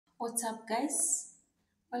What's up, guys?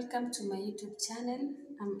 Welcome to my YouTube channel.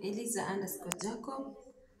 I'm Eliza underscore Jacob,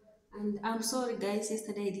 and I'm sorry, guys.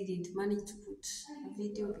 Yesterday I didn't manage to put a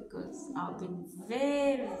video because I've been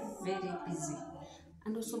very busy,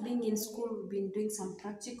 and also being in school, we've been doing some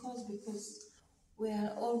practicals because we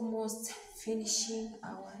are almost finishing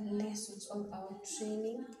our lessons on our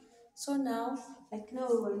training. So now we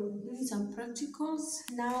were doing some practicals.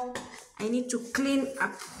 Now I need to clean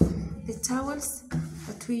up the towels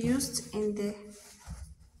that we used in the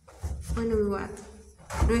when we were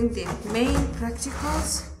doing the main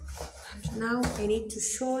practicals. And now I need to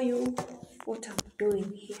show you what I'm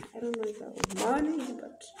doing here. I don't know if I will manage,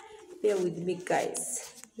 but bear with me,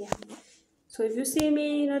 guys. Yeah. So if you see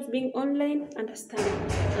me not being online,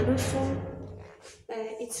 understand. And also,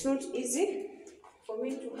 it's not easy for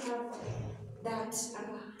me to have that.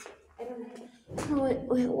 I don't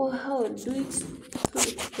know how I do it so that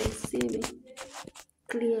you can see me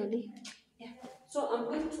clearly. Yeah. So I'm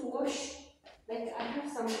going to wash. Like I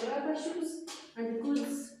have some rubber shoes, and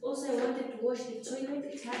because also I wanted to wash the toilet,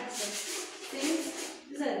 it had some things.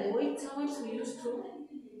 These are the white towels we used to.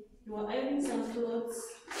 We were ironing some clothes.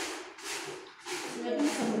 We are doing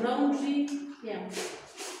some laundry. Yeah.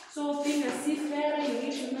 So being a seafarer, you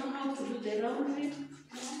need to know how to do the laundry.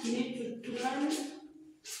 You need to learn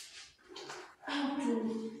how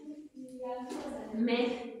to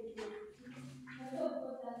make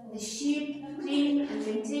the ship clean and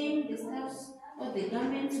maintain the stuffs or the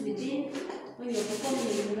garments within when you're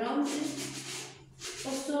performing the laundry.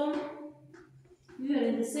 Also, we are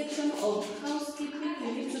in the section of housekeeping.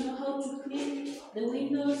 You need to know how to clean the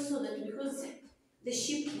windows so that because the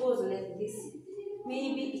ship goes like this,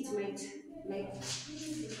 maybe it might like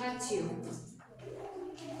hurt you.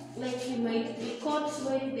 Like you might be caught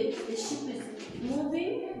while the ship is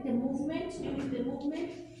moving, during the movement,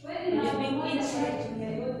 and you're being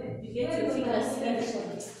injured, you get your fingers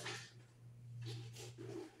injured.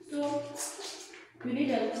 So you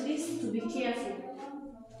need at least to be careful.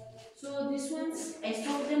 So these ones, I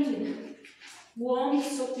soak them with warm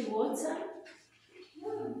soapy water.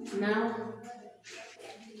 Now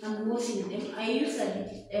I'm washing them. I use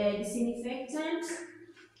a disinfectant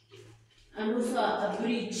and also a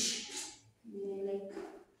bridge, like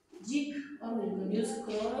Jik, or you can use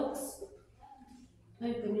Clorox, or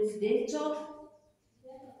you can use Dettol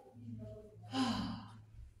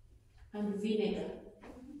and vinegar.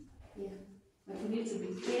 Yeah, but you need to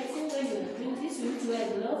be careful when you are doing this. You need to wear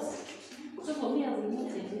gloves. So for me, I've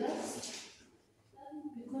removed the gloves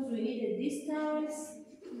because we needed these towels.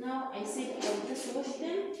 Now I said I'll just wash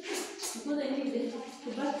them because I need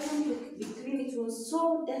the bathroom to be clean. It was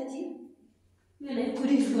so dirty. When I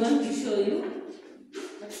couldn't want to show you,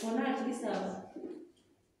 but for now at least I've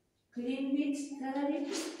cleaned it thoroughly.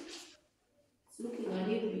 It's looking a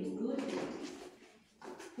little bit good.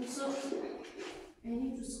 Also, I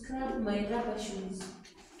need to scrub my rubber shoes.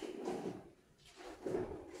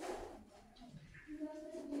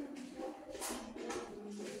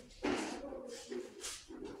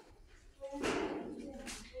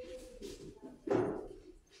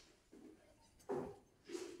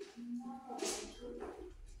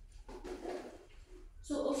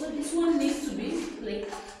 So also this one needs to be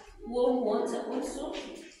like warm water also.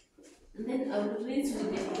 And then I will rinse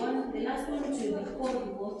with the last one will be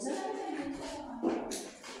cold water.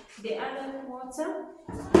 The other water,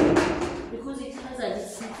 because it has a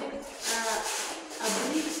disinfect, a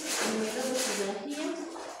bleach, and my rubber shoes are here,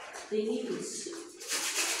 they need it.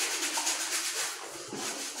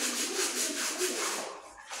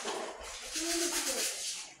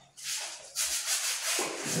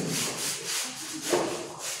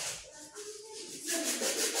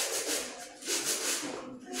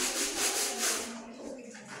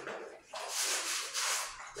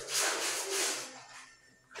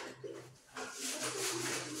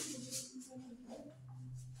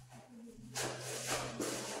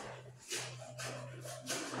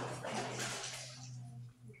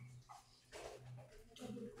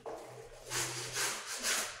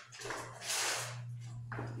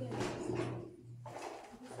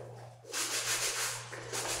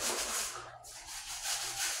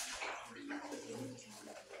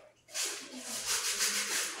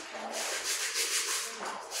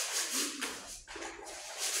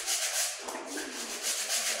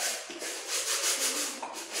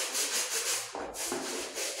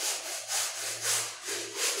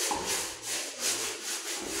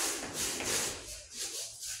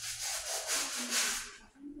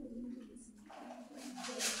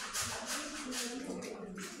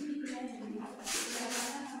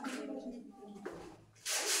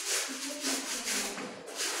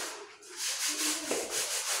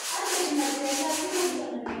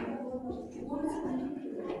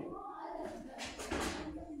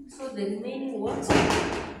 the remaining water,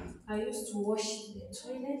 I used to wash the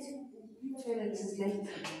toilet. Toilet is like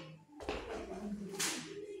that.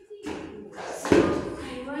 So I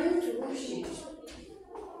wanted to wash it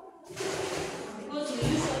because we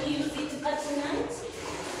usually use it at night.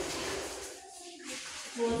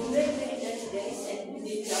 It was very, very dirty, guys. I put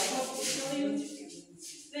it up to show you.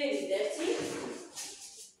 Very dirty.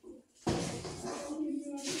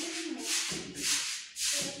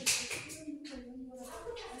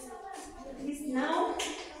 This now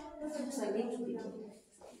looks a little bit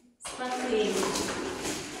sparkling.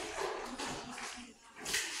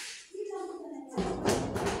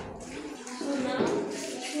 So now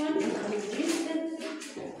this one is lifted.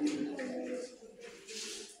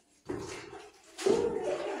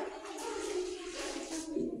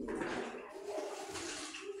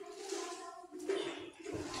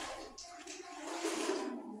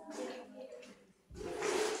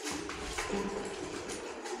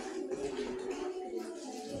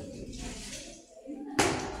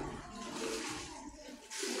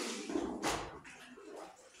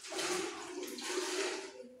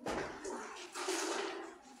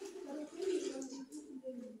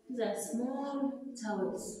 These are small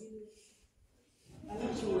towels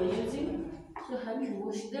which we were using, so I had to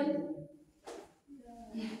wash them.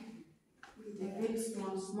 They're very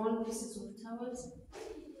small pieces of towels.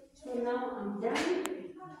 So now I'm done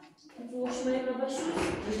to wash my rubber shoes.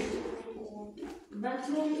 The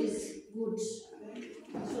bathroom is good, so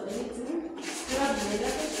I need to grab my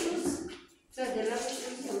rubber shoes. So the rubber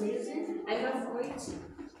shoes I'm using, I have white.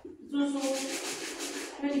 It's also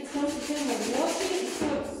when it comes to time of washing, it's so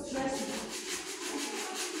stressful.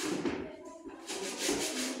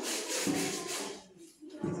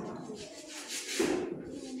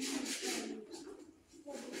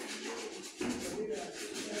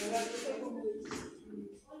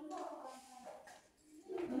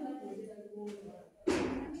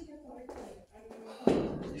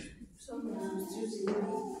 Someone's using it.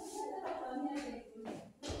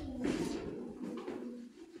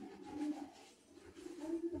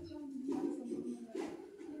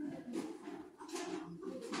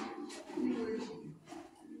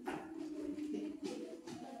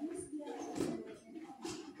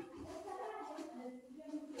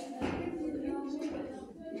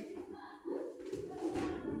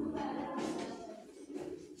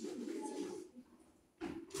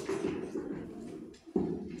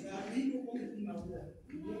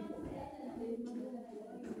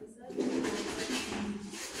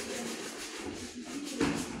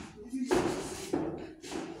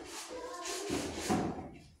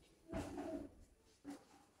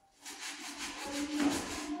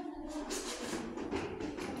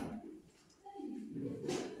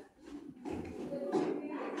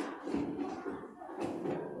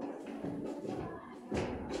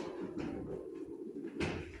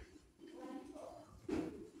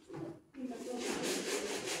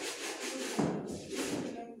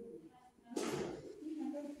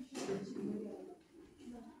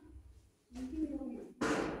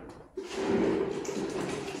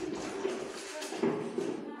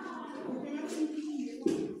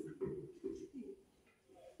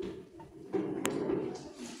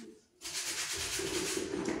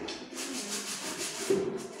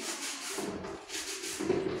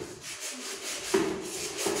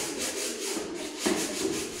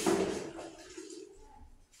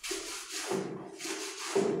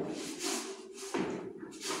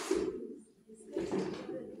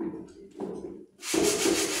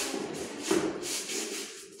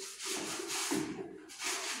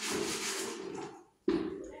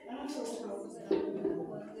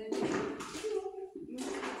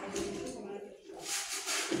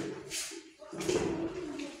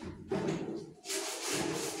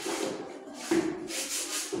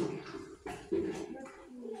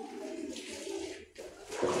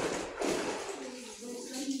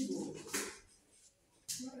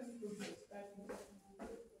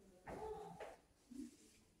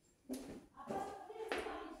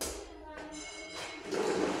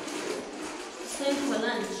 Time for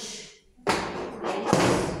lunch.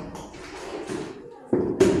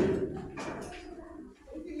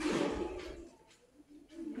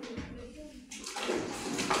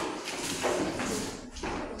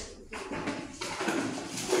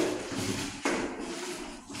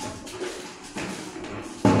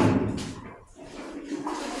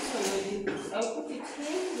 I'll put it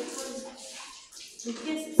here because in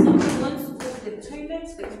case someone wants to go to the toilet,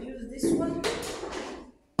 they can use this one.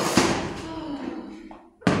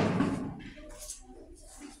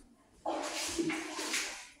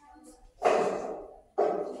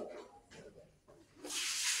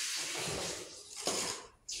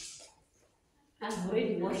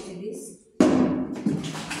 washed this.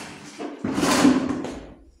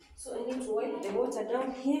 So I need to wipe the water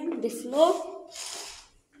down here, the floor,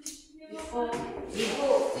 before we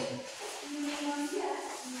go.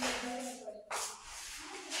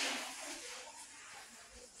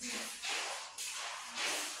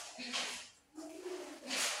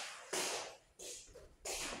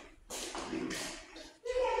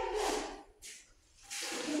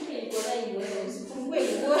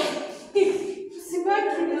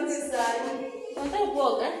 Nataka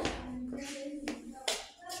kuoga.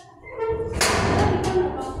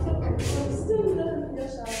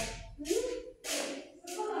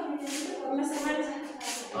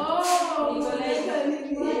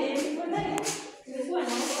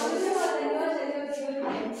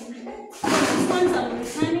 Once I'm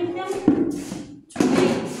returning them to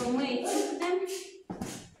from where I took them.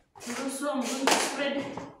 And also I'm going to spread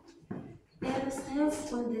the other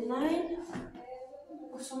stuff on the line.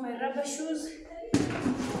 Also my rubber shoes.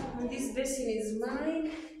 And this basin is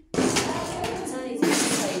mine. Sun is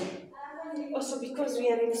inside. Also because we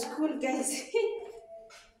are in school, guys.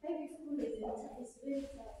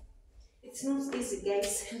 It's not easy,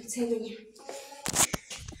 guys. I'm telling you.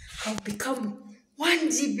 I've become 1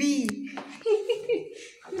 GB.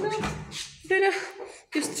 You know,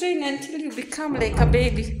 you strain until you become like a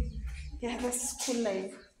baby. Yeah, that's school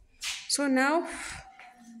life. So now,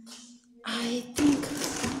 I think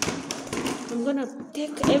I'm gonna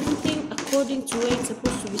take everything according to where it's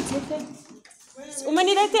supposed to be taken.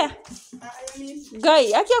 Umeniletea?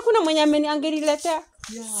 Guy, aki hakuna mwenye angeniletea.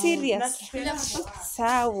 Serious.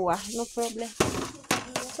 Sawa, no problem.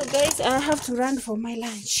 So guys, I have to run for my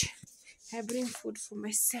lunch. I bring food for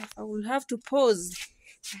myself. I will have to pause.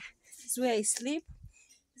 This is where I sleep.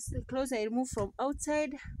 This is the clothes I remove from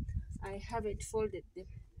outside. I haven't folded them.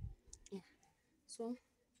 Yeah. So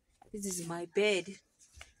this is my bed.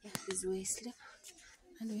 Yeah, this is where I sleep.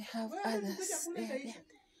 And we have others there.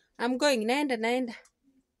 I'm going naenda.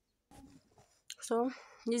 So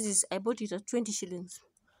this is, I bought it at 20 shillings.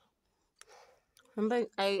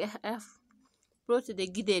 I have brought the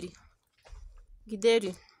gideri.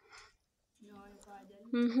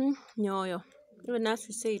 Nyoyo. Even as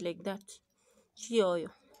we say it like that. Chioyo.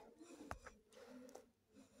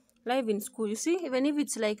 Live in school, you see, even if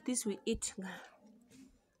it's like this, we eat.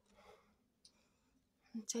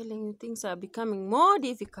 I'm telling you, things are becoming more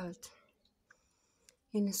difficult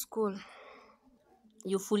in school.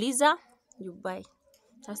 You fuliza, you buy.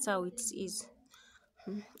 That's how it is.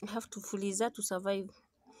 You have to fuliza to survive.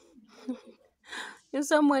 If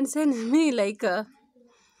someone sends me like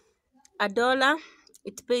 $1,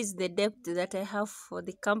 it pays the debt that I have for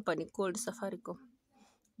the company called Safaricom.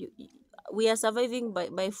 We are surviving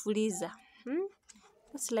by fuliza.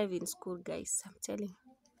 That's life in school, guys. I'm telling you.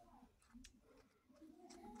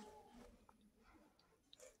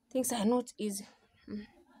 Things are not easy.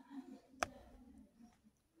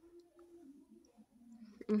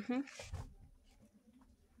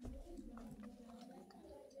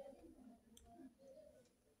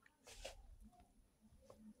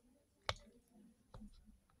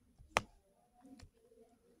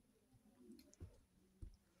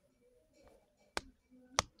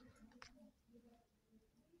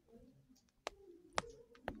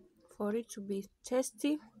 For it to be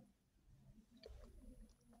tasty,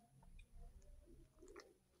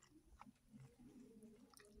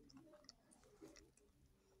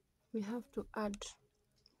 we have to add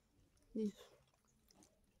this.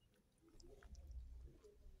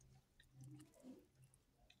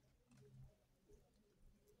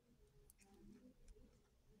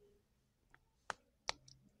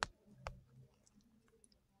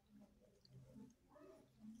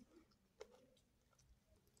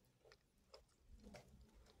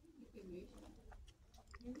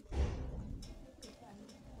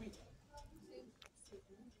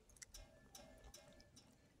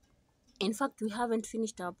 In fact, we haven't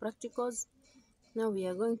finished our practicals. Now we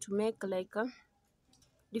are going to make like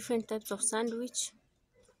different types of sandwich,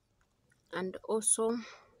 and also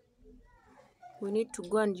we need to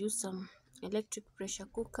go and use some electric pressure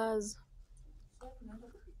cookers.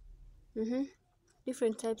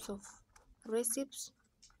 Different types of recipes,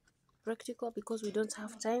 practical, because we don't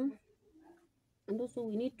have time. And also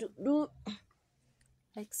we need to do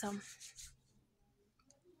like some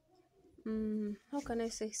how can I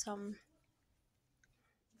say, some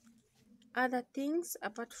other things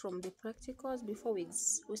apart from the practicals before we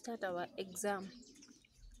start our exam.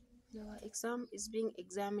 Our exam is being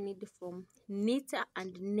examined from Nita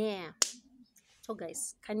and Nair. So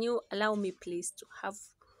guys, can you allow me please to have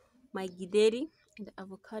my gideri and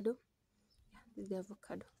avocado? Yeah, this is the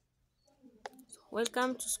avocado. So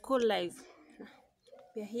Welcome to school life.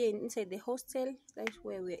 We are here inside the hostel. That's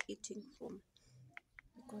where we are eating from.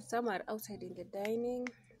 Because some are outside in the dining.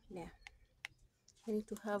 Yeah, I need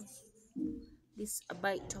to have this a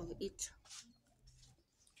bite of it.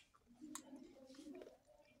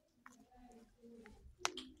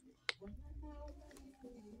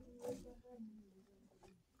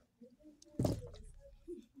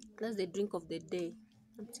 That's the drink of the day.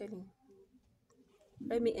 I'm telling you.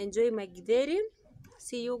 Let me enjoy my githeri.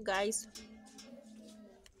 See you guys.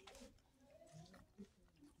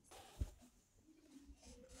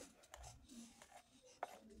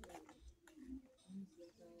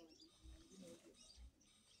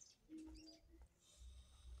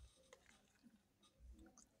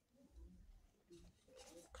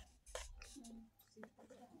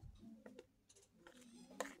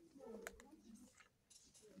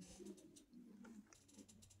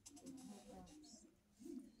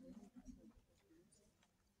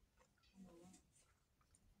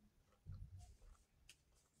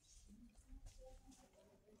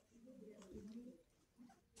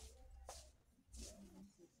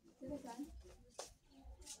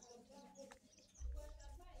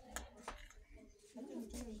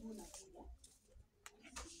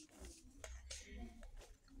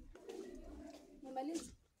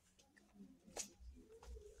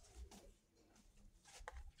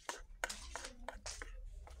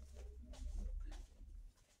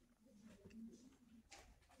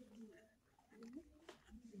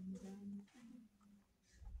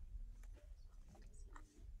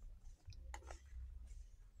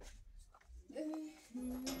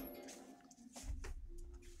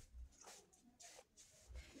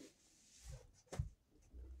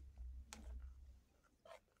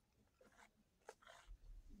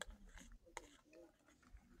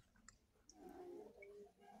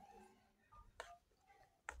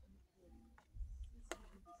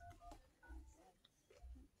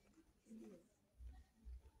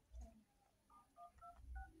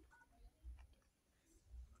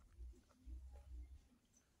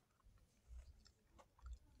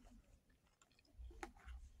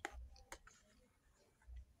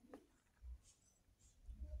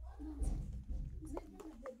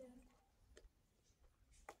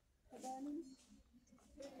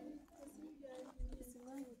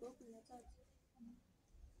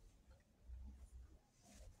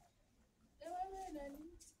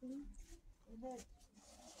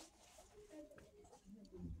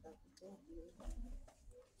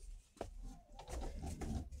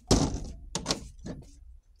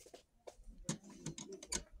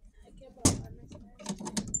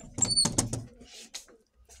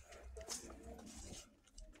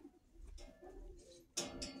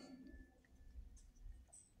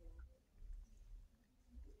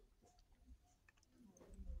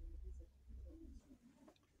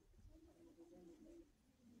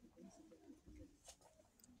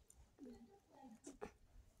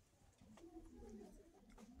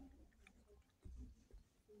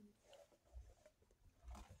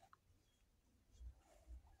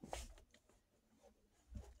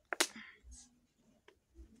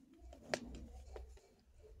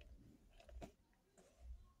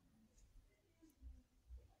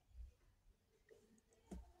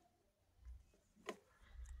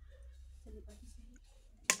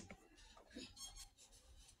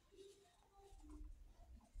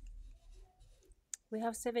 We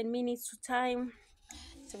have 7 minutes to time,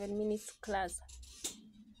 7 minutes to class.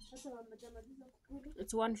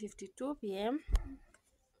 It's 1:52 p.m.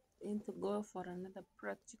 Need to go for another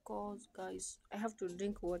practicals, guys. I have to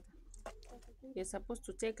drink water. You're supposed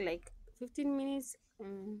to take like 15 minutes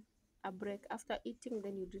a break after eating,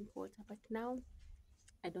 then you drink water. But now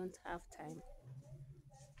I don't have time.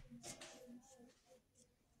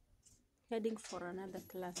 Heading for another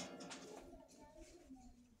class.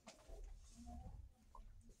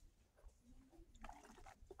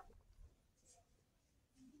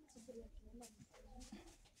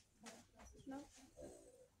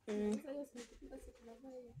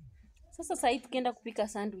 Sasa sahii tukienda kupika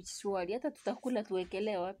sandwich swali, hata tutakula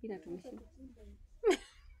tuwekelee wapi na tumeshinda.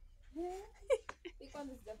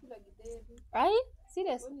 Ai,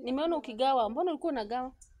 serious? Nimeona ukigawa, mbona ulikuwa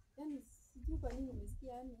unagawa?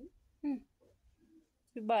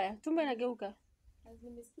 Vibaya, tumbo inageuka.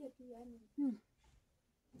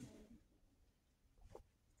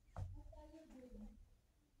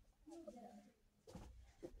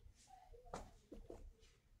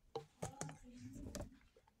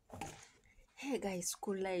 Hey guys,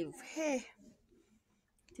 school life. Hey,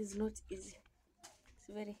 it is not easy. It's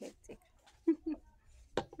very hectic.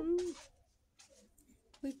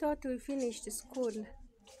 We thought we finished school,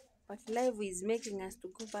 but life is making us to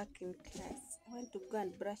go back in class. I want to go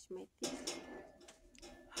and brush my teeth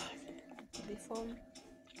before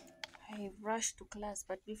I rush to class.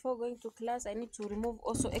 But before going to class, I need to remove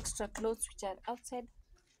also extra clothes which are outside.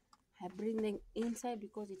 I bring them inside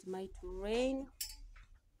because it might rain.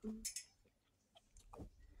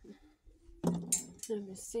 Let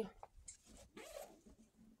me see.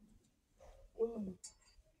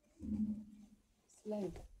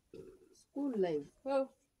 Life. School life. Well,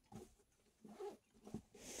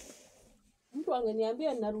 mtu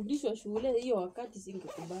angeniambia narudishwa shule hiyo wakati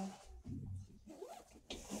singekubali.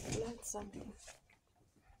 Learn something.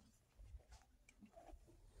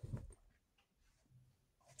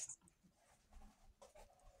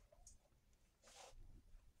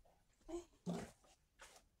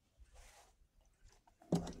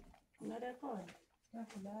 Unarekodi?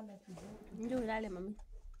 Kulala kidogo. Ndio ulale mami.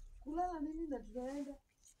 Kulala nini na tunaenda?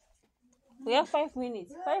 We have 5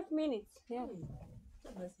 minutes. 5 minutes. Yeah.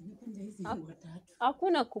 Basi nikunje hizi watatu.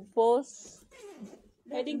 Hakuna kupause.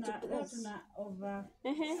 Heading to class.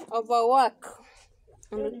 Overwork.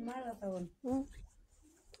 Marathon.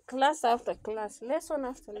 Class after class, lesson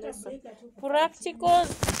after lesson, practical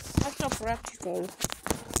after practical.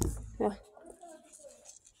 Yeah.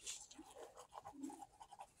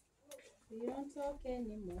 Okay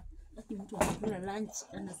anymore. Lakini mtu anakula lunch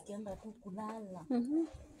anasikianga tu kulala.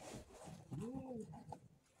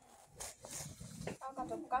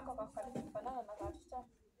 Akatoka kako kafanana na katuta.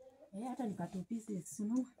 Hata nikatupisi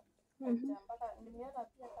sino. Mpaka nimeona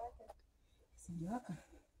pia kake. Sijuaka.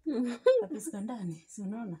 Kapisa ndani, si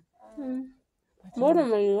unaona? Mbona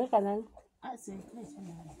umeiweka ndani?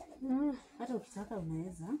 Hata ukitaka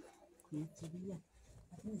unaweza kuiachilia.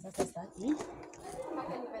 Lakini sasa sitaki.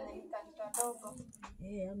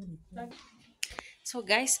 So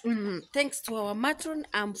guys, thanks to our matron,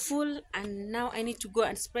 I'm full and now I need to go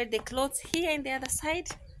and spread the clothes here in the other side.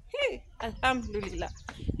 Hey, alhamdulillah.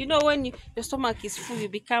 You know when your stomach is full, you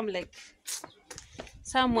become like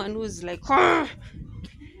someone who's like,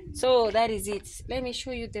 so that is it. Let me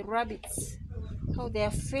show you the rabbits, how they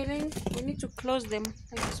are feeling. We need to close them.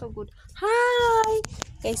 That's so good. Hi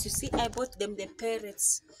guys, you see I bought them the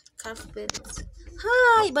parrots, calf parrots.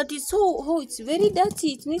 Hi, but it's it's very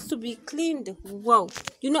dirty. It needs to be cleaned. Wow,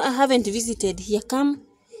 you know I haven't visited here. Come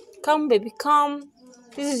baby, come.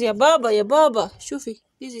 This is your baba. Shufi,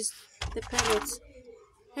 this is the parrots.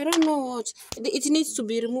 I don't know what it needs to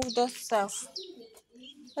be removed, that stuff.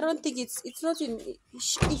 I don't think it's not in.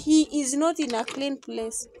 He is not in a clean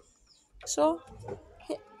place. So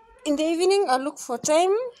in the evening, I look for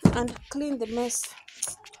time and clean the mess.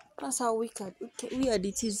 That's how weird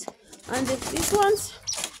it is. And these ones,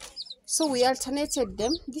 so we alternated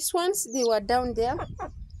them. These ones, they were down there,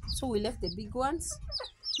 so we left the big ones.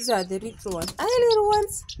 These are the little ones. Hi, little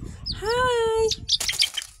ones. Hi.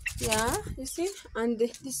 Yeah, you see, and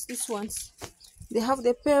these ones, they have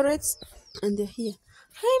the parrots, and they're here.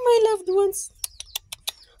 Hi, my loved ones.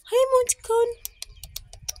 Hi, Monticon.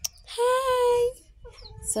 Hi.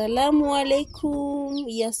 Salamu alaikum.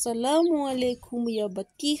 Ya salamu alaikum. Ya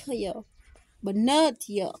batiha. Ya banat.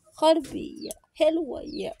 Ya kharbi. Ya helwa.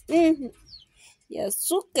 Ya ya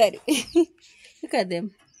sukari. Look at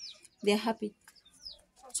them. They're happy.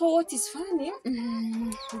 So what is funny?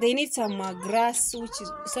 They need some grass, which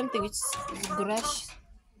is something which is grass.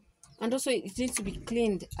 And also it needs to be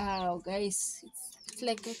cleaned. Guys, it's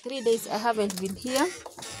like 3 days I haven't been here.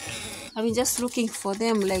 I've been just looking for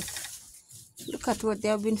them. Like, look at what they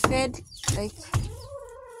have been fed. Like,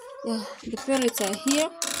 yeah, the parrots are here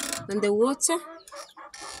and the water.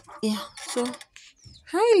 Yeah, so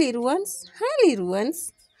hi little ones.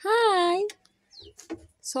 Hi.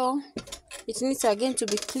 So it needs again to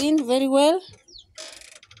be cleaned very well.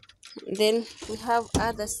 Then we have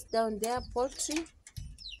others down there, poultry.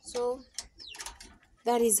 So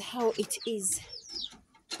that is how it is.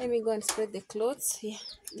 Let me go and spread the clothes. Yeah.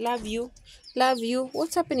 Love you.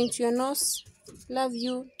 What's happening to your nose? Love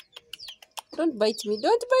you. Don't bite me.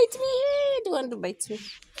 Don't want to bite me.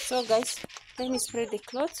 So guys, let me spread the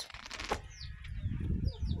clothes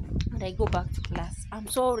and I go back to class. I'm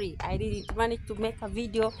sorry I didn't manage to make a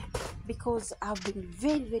video because I've been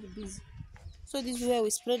very, very busy. So this is where we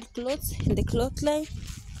spread clothes in the cloth line.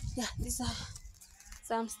 Yeah, these are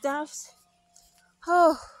some stuffs.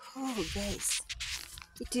 Oh guys,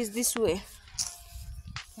 it is this way.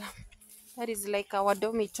 Yeah, that is like our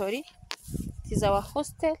dormitory. This is our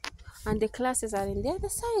hostel, and the classes are in the other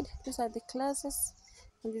side. These are the classes,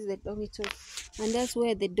 and this is the dormitory, and that's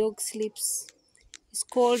where the dog sleeps. It's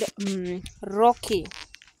called Rocky.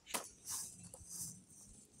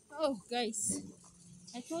 Oh guys,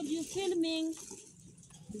 I told you filming.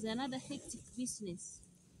 It's another hectic business.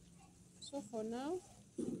 So for now,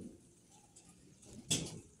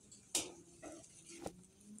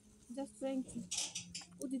 just trying to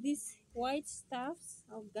put these white stuffs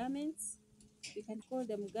of garments, we can call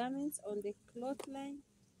them garments, on the cloth line.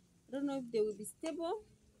 I don't know if they will be stable,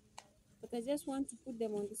 but I just want to put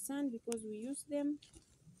them on the sun because we use them.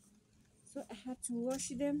 So I had to wash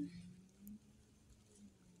them.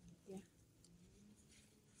 Yeah,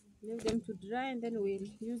 leave them to dry and then we'll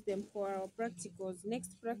use them for our practicals.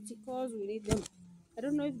 Next practicals, we need them. I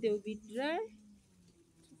don't know if they will be dry.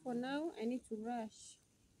 So for now, I need to rush.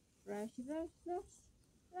 Rush, rush, rush.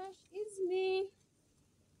 Rush is me.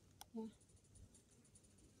 Yeah.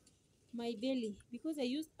 My belly, because I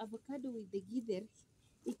used avocado with the gither.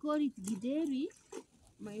 We call it gideri.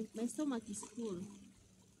 My stomach is full.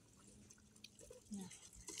 Yeah.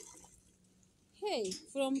 Hey,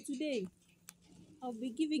 from today, I'll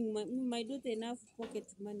be giving my daughter enough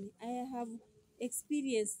pocket money. I have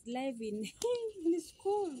experienced life in, in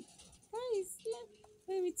school. Guys,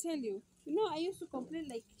 let me tell you. You know, I used to complain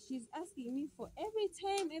like she's asking me for every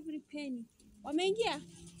time, every penny. Wamengia.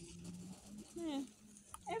 Yeah.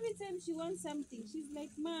 Every time she wants something, she's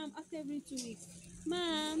like, Mom, after every 2 weeks,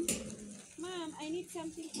 Mom, Mom, I need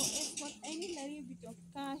something for export. I need a little bit of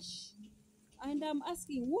cash. And I'm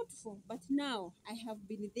asking, what for? But now I have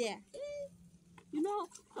been there. You know,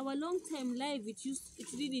 our long time life, it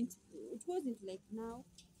wasn't like now.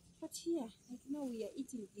 But here, like now we are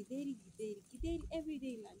eating gideri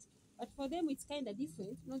everyday lunch. But for them, it's kind of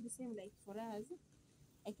different, not the same like for us.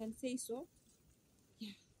 I can say so.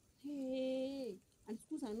 Yeah. Hey, and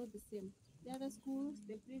schools are not the same. The other schools,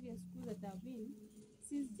 the previous schools that I've been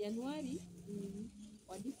since January,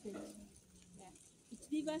 were different. Yeah. It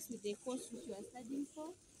differs with the course which you are studying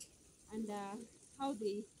for and how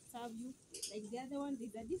they serve you. Like the other one,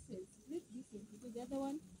 there's a difference, great difference, because the other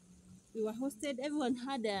one we were hosted. Everyone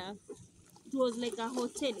had a. It was like a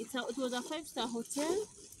hotel. It was a 5-star hotel.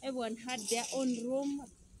 Everyone had their own room,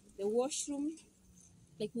 the washroom.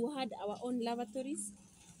 Like we had our own lavatories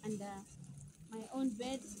and my own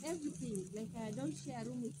bed, everything. Like I don't share a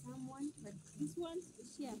room with someone, but this one we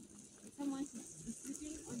share. Someone is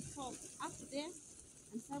sleeping on top up there,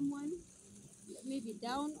 and someone maybe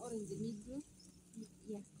down or in the middle.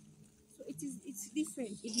 Yeah. So it's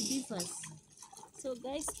different. It differs. So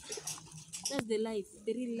guys, that's the life,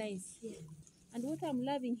 the real life. Yeah. And what I'm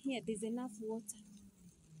loving here, there's enough water.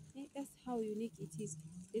 Okay? That's how unique it is.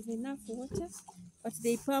 There's enough water, but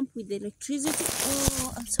they pump with the electricity.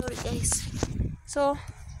 Oh, I'm sorry, guys. So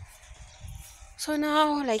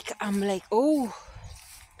now, like, I'm like, oh,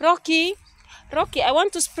 Rocky, I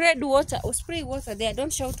want to spread water or spray water there.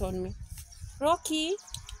 Don't shout on me, Rocky.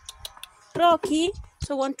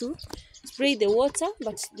 So I want to spray the water,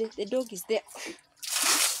 but the dog is there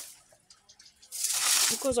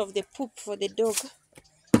because of the poop for the dog.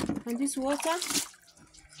 And this water,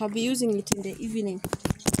 I'll be using it in the evening.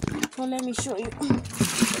 So let me show you.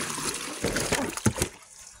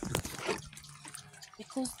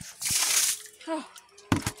 Because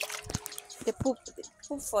the poop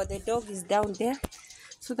for the dog is down there.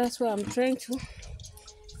 So that's why I'm trying to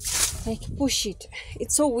like push it.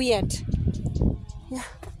 It's so weird. Yeah.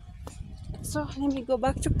 So let me go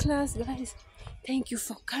back to class, guys. Thank you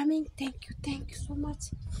for coming. Thank you so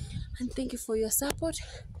much. And thank you for your support.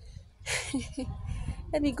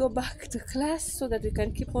 Let me go back to class so that we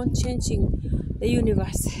can keep on changing the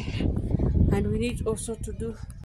universe. And we need also to do